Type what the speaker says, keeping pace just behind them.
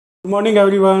Good morning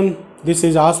everyone. This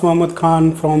is As Mohammad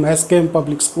Khan from SKM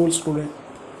Public School student.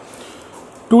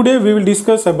 Today we will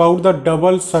discuss about the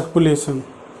double circulation.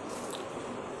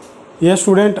 Yes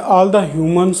student, all the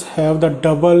humans have the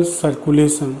double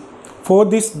circulation. For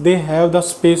this they have the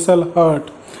special heart,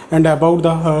 and about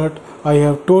the heart I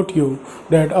have taught you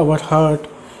that our heart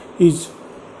is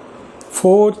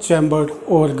four chambered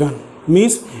organ.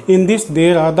 Means in this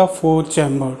there are the four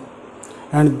chambers,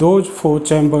 and those four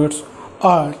chambers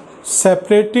are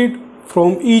separated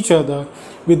from each other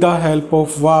with the help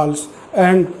of valves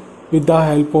and with the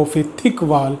help of a thick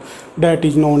wall that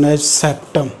is known as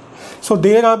septum. So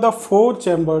there are the four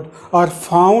chambers are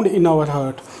found in our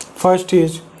heart. First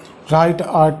is right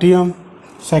atrium,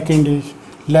 second is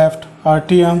left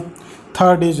atrium,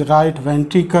 third is right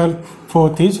ventricle,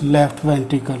 fourth is left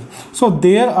ventricle. So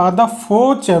there are the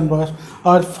four chambers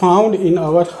are found in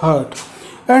our heart,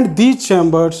 and these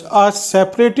chambers are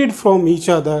separated from each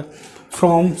other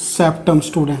from septum.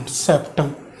 Student,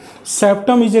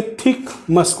 septum is a thick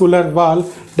muscular wall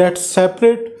that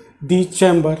separate these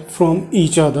chambers from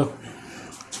each other.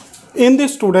 In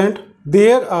this student,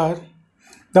 there are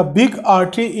the big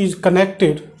artery is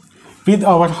connected with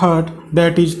our heart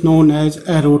that is known as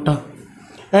aorta,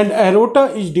 and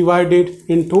aorta is divided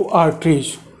into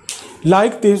arteries.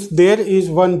 Like this, there is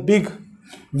one big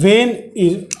vein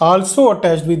is also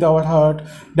attached with our heart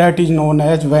that is known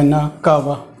as vena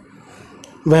cava.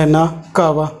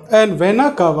 And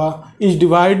vena cava is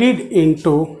divided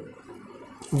into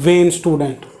vein,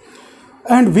 student.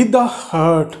 And with the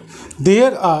heart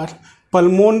there are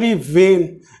pulmonary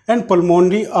vein and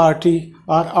pulmonary artery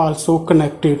are also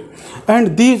connected,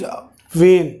 and these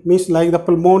vein means like the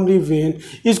pulmonary vein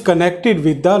is connected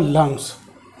with the lungs,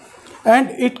 and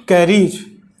it carries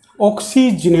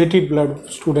oxygenated blood,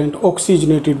 student,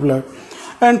 oxygenated blood,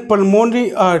 and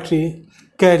pulmonary artery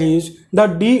carries the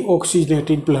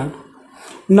deoxygenated blood.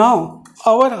 Now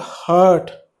our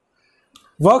heart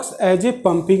works as a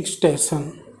pumping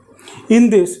station. In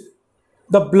this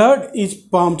the blood is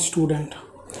pumped, student,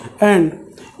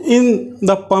 and in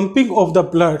the pumping of the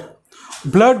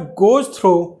blood goes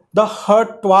through the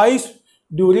heart twice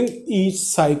during each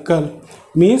cycle.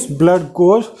 Means blood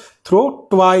goes through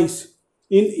twice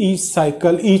in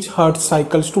each heart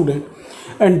cycle, student,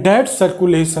 and that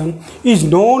circulation is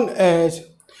known as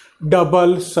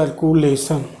double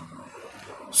circulation.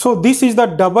 So this is the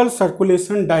double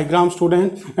circulation diagram,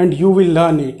 student, and you will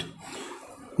learn it.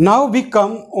 Now we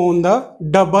come on the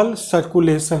double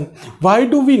circulation. Why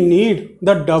do we need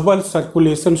the double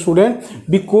circulation, student?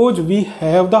 Because we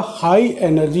have the high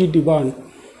energy demand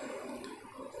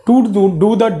to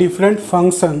do the different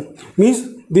function. Means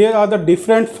there are the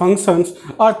different functions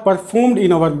are performed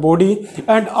in our body,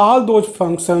 and all those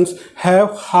functions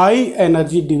have high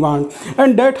energy demand,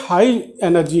 and that high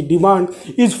energy demand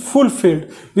is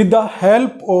fulfilled with the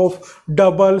help of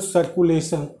double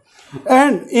circulation.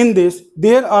 And in this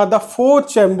there are the four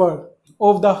chambers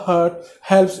of the heart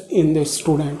helps in this,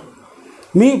 student.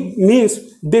 Means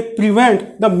they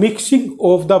prevent the mixing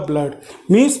of the blood.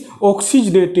 Means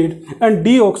oxygenated and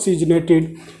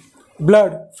deoxygenated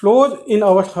blood flows in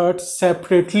our heart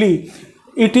separately.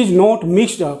 It is not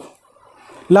mixed up.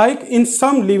 Like in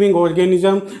some living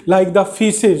organism like the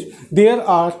fishes, there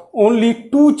are only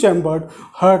two chambered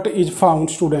heart is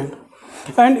found, student.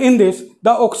 And in this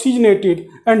the oxygenated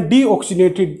and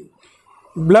deoxygenated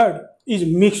blood is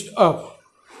mixed up.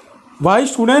 Why,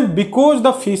 student? Because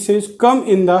the fishes come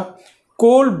in the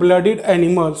cold-blooded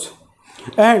animals,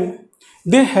 and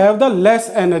they have the less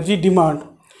energy demand,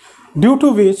 due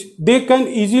to which they can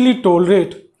easily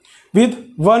tolerate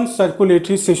with one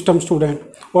circulatory system, student,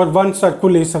 or one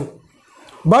circulation.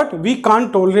 But we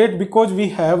can't tolerate because we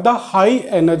have the high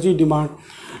energy demand.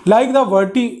 Like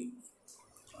the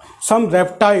some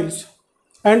reptiles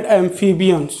and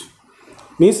amphibians,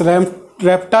 means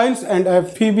reptiles and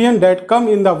amphibians that come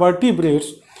in the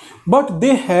vertebrates, but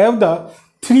they have the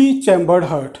three chambered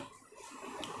heart,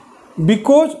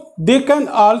 because they can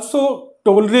also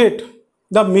tolerate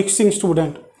the mixing,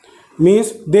 student.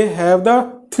 Means they have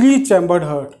the three chambered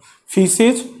heart.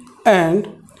 Fishes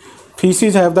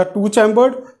have the two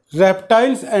chambered,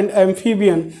 reptiles and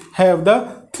amphibians have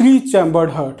the three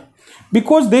chambered heart,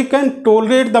 because they can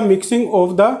tolerate the mixing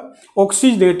of the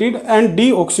oxygenated and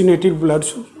deoxygenated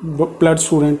blood,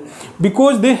 student,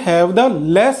 because they have the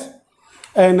less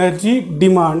energy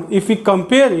demand if we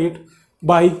compare it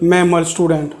by mammal,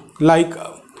 student, like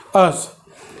us.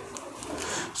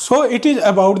 So it is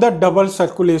about the double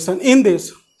circulation. In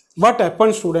this what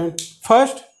happens, student?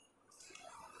 First,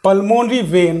 pulmonary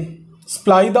vein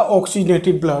supply the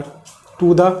oxygenated blood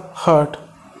to the heart.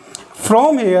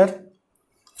 From here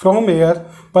from here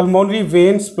pulmonary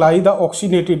veins supply the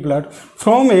oxygenated blood.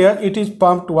 From here it is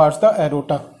pumped towards the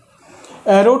aorta.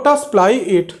 Aorta supply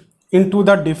it into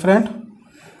the different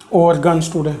organs,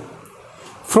 student.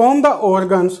 From the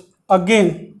organs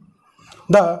again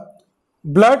the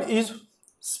blood is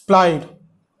supplied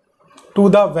to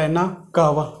the vena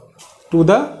cava. To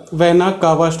the vena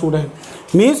cava, student.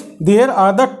 Means there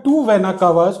are the two vena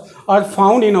cavas are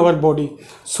found in our body.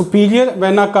 Superior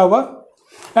vena cava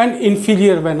and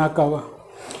inferior vena cava.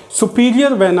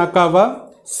 Superior vena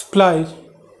cava supplies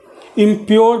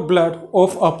impure blood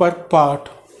of upper part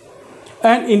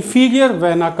and inferior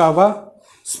vena cava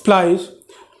supplies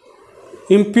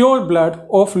impure blood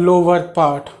of lower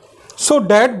part. So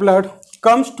that blood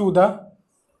comes to the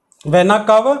vena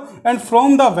cava, and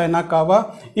from the vena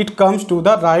cava it comes to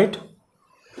the right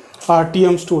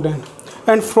atrium, student,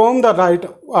 and from the right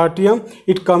atrium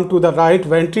it comes to the right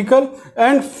ventricle,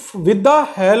 and with the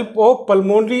help of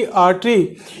pulmonary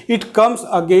artery it comes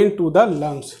again to the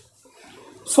lungs.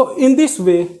 So in this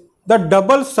way the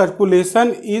double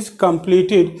circulation is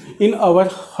completed in our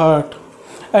heart,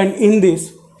 and in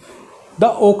this the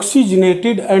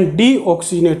oxygenated and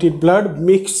deoxygenated blood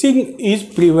mixing is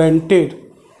prevented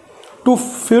to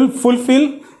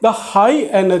fulfill the high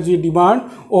energy demand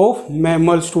of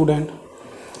mammal, student.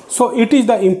 So it is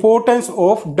the importance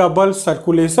of double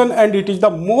circulation, and it is the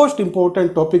most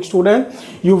important topic, student.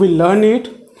 You will learn it,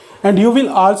 and you will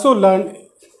also learn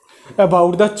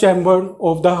about the chamber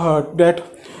of the heart, that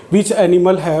which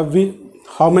animal have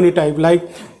how many types. Like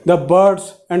the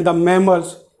birds and the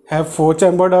mammals have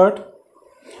 4-chambered heart.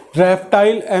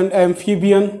 Reptile and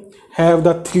amphibian have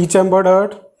the 3-chambered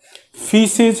heart.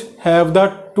 Fishes have the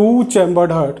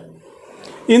 2-chambered heart.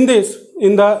 In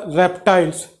the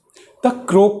reptiles, the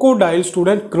crocodile,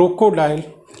 student, crocodile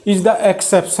is the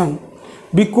exception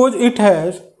because it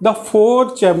has the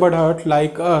 4-chambered heart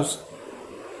like us.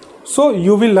 So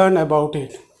you will learn about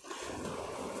it,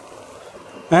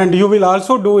 and you will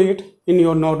also do it in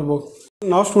your notebook.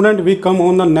 Now student, we come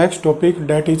on the next topic,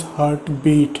 that is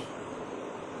heartbeat.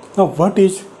 Now what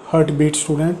is heartbeat,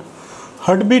 student?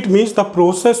 Heartbeat means the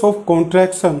process of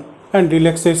contraction and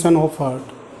relaxation of heart.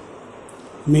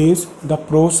 Means the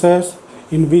process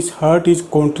in which heart is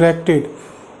contracted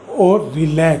or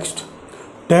relaxed.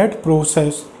 That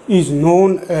process is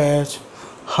known as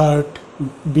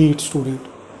heartbeat, student.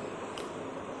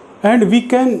 And we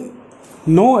can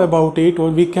know about it, or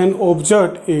we can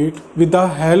observe it with the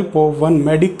help of one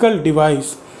medical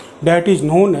device that is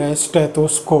known as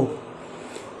stethoscope.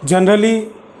 Generally,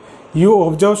 you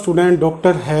observe, student,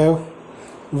 doctor have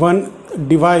one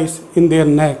device in their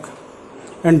neck,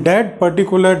 and that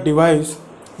particular device,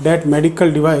 that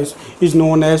medical device, is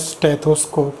known as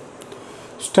stethoscope.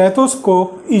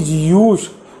 Stethoscope is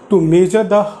used to measure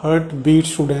the heartbeat,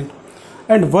 student.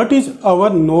 And what is our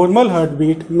normal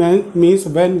heartbeat? Means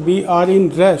when we are in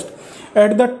rest.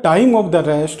 At the time of the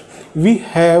rest, we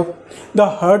have the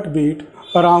heartbeat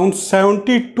around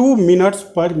 72 minutes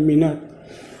per minute.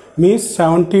 Means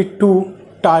 72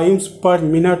 times per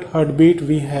minute heartbeat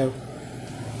we have,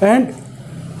 and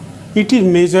it is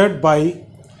measured by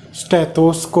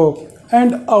stethoscope.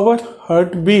 And our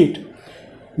heartbeat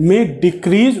may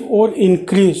decrease or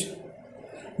increase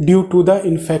due to the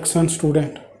infection,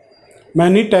 student.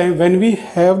 Many times when we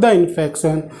have the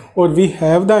infection or we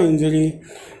have the injury,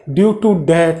 due to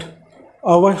that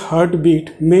our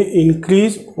heartbeat may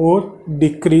increase or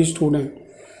decrease, student.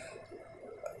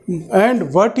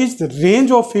 And what is the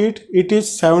range of it? It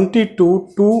is 72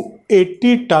 to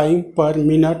 80 times per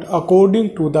minute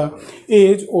according to the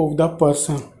age of the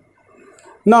person.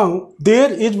 Now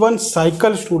there is one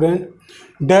cycle, student.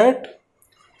 That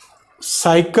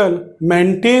cycle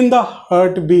maintain the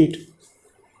heartbeat,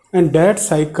 and that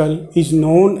cycle is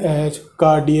known as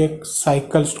cardiac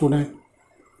cycle, student.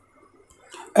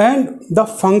 And the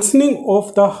functioning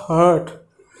of the heart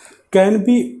can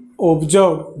be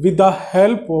observed with the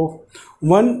help of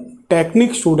one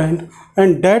technique, student,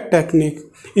 and that technique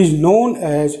is known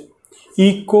as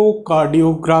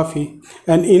echocardiography,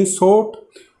 and in short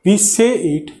we say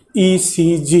it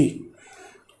ECG.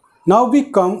 Now we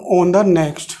come on the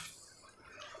next.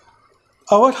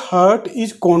 Our heart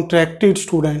is contracted,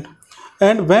 student,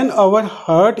 and when our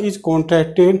heart is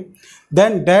contracted,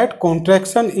 then that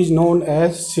contraction is known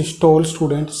as systole,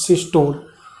 student, systole.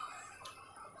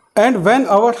 And when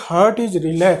our heart is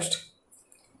relaxed,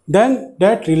 then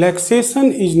that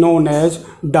relaxation is known as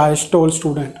diastole,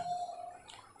 student.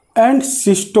 And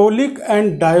systolic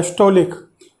and diastolic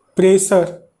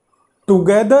pressure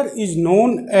together is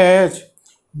known as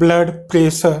blood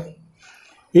pressure.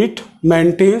 It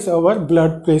maintains our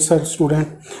blood pressure, student.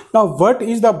 Now what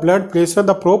is the blood pressure?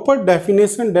 The proper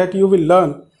definition that you will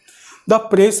learn: the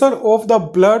pressure of the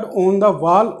blood on the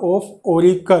wall of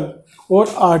auricle or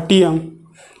arterium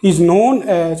is known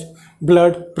as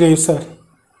blood pressure.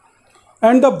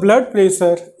 And the blood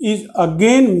pressure is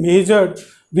again measured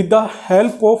with the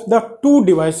help of the two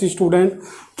devices, student.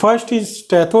 First is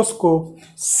stethoscope,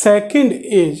 second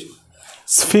is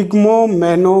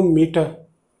sphygmomanometer.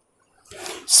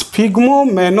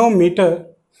 Sphygmomanometer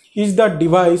is the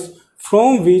device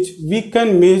from which we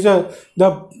can measure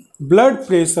the blood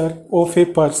pressure of a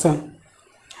person.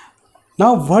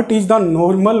 Now what is the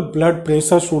normal blood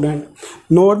pressure, student?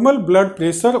 Normal blood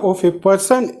pressure of a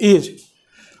person is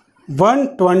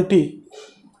 120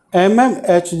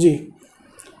 mmHg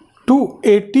to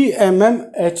 80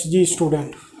 mmHg,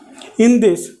 student. In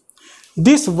this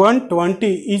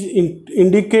 120 is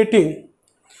indicating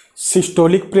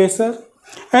systolic pressure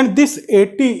and this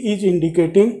 80 is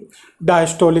indicating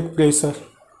diastolic pressure.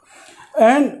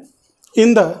 And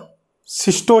in the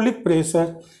systolic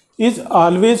pressure is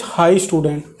always high,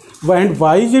 student. And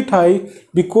why is it high?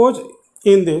 Because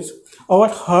in this our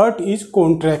heart is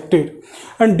contracted,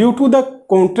 and due to the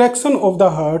contraction of the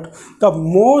heart, the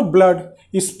more blood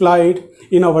is supplied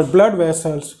in our blood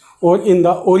vessels or in the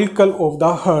auricle of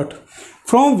the heart,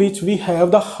 from which we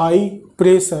have the high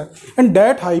pressure, and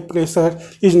that high pressure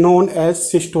is known as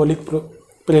systolic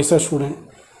pressure, student.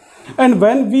 And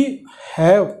when we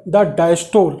have the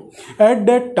diastole, at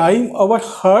that time our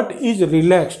heart is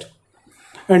relaxed,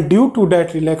 and due to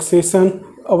that relaxation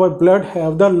our blood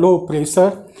have the low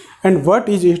pressure. And what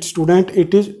is it, student?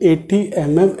 It is 80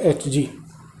 mmHg.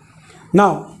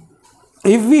 Now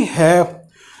if we have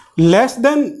less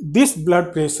than this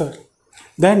blood pressure,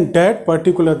 then that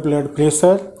particular blood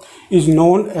pressure is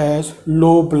known as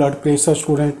low blood pressure,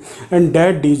 student, and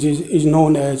that disease is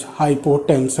known as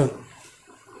hypotension.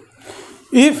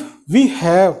 If we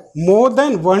have more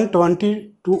than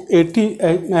 120 to 80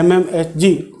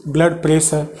 mmHg blood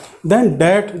pressure, then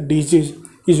that disease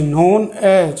is known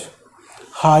as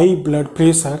high blood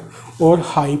pressure or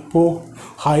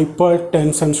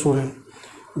hypertension, student.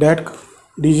 That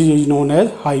disease is known as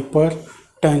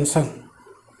hypertension.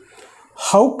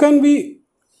 How can we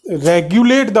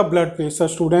regulate the blood pressure,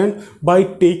 student? By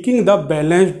taking the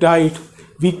balanced diet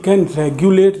we can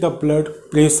regulate the blood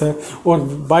pressure, or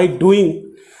by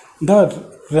doing the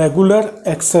regular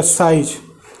exercise.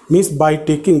 Means by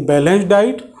taking balanced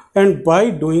diet and by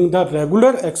doing the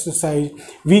regular exercise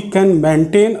we can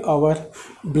maintain our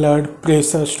blood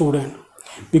pressure, student.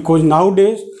 Because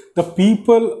nowadays the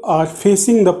people are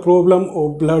facing the problem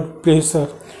of blood pressure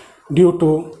due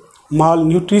to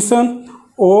malnutrition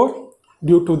or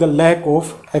due to the lack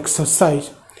of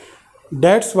exercise.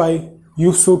 That's why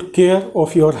you should care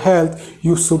of your health.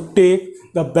 You should take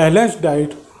the balanced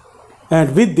diet,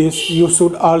 and with this you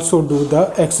should also do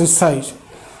the exercise.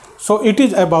 So it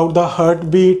is about the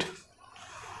heartbeat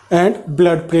and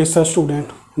blood pressure, student.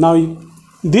 Now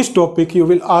this topic you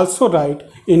will also write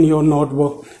in your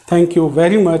notebook. Thank you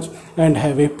very much and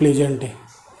have a pleasant day.